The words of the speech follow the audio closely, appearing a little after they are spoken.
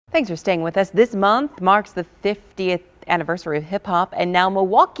Thanks for staying with us. This month marks the 50th anniversary of hip-hop, and now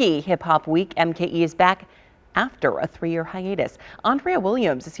Milwaukee Hip-Hop Week, MKE, is back after a 3-year hiatus. Andrea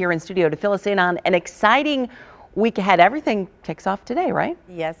Williams is here in studio to fill us in on an exciting week ahead. Everything kicks off today, right?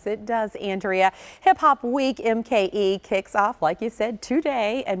 Yes, it does, Andrea. Hip Hop Week MKE kicks off, like you said,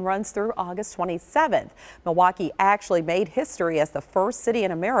 today and runs through August 27th. Milwaukee actually made history as the first city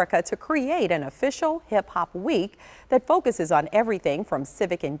in America to create an official hip hop week that focuses on everything from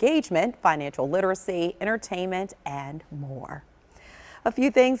civic engagement, financial literacy, entertainment, and more. A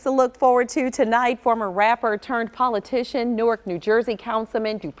few things to look forward to tonight. Former rapper turned politician, Newark, New Jersey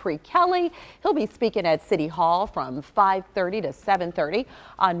Councilman Dupree Kelly. He'll be speaking at City Hall from 5:30 to 7:30.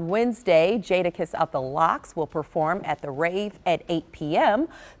 On Wednesday, Jadakiss of the Locks will perform at the Rave at 8 p.m.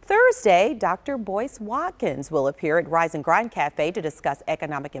 Thursday, Dr. Boyce Watkins will appear at Rise and Grind Cafe to discuss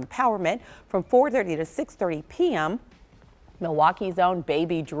economic empowerment from 4:30 to 6:30 p.m. Milwaukee's own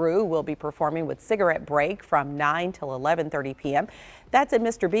Baby Drew will be performing with Cigarette Break from 9 till 11:30 p.m. That's at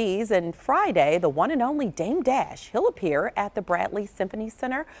Mr. B's. And Friday, the one and only Dame Dash, he'll appear at the Bradley Symphony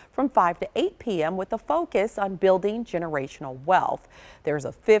Center from 5 to 8 p.m. with a focus on building generational wealth. There's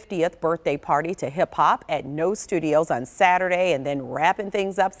a 50th birthday party to hip hop at No Studios on Saturday, and then wrapping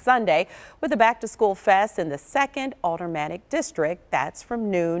things up Sunday with a back to school fest in the 2nd Aldermanic District. That's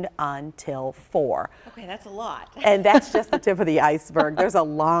from noon until 4. Okay, that's a lot. And that's just the tip of the iceberg. There's a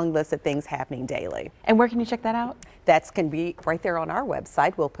long list of things happening daily. And where can you check that out? That can be right there on our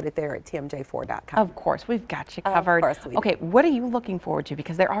website. We'll put it there at tmj4.com. Of course, we've got you covered. Of course we do. Okay, what are you looking forward to?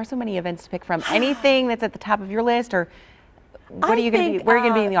 Because there are so many events to pick from. Anything that's at the top of your list, or what are you going to be? Where are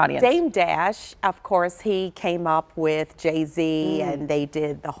you going to be in the audience? Dame Dash, of course, he came up with Jay-Z, and they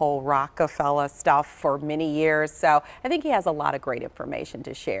did the whole Rockefeller stuff for many years. So I think he has a lot of great information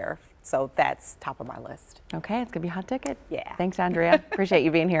to share. So that's top of my list. Okay, it's going to be a hot ticket. Yeah. Thanks, Andrea. Appreciate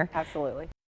you being here. Absolutely.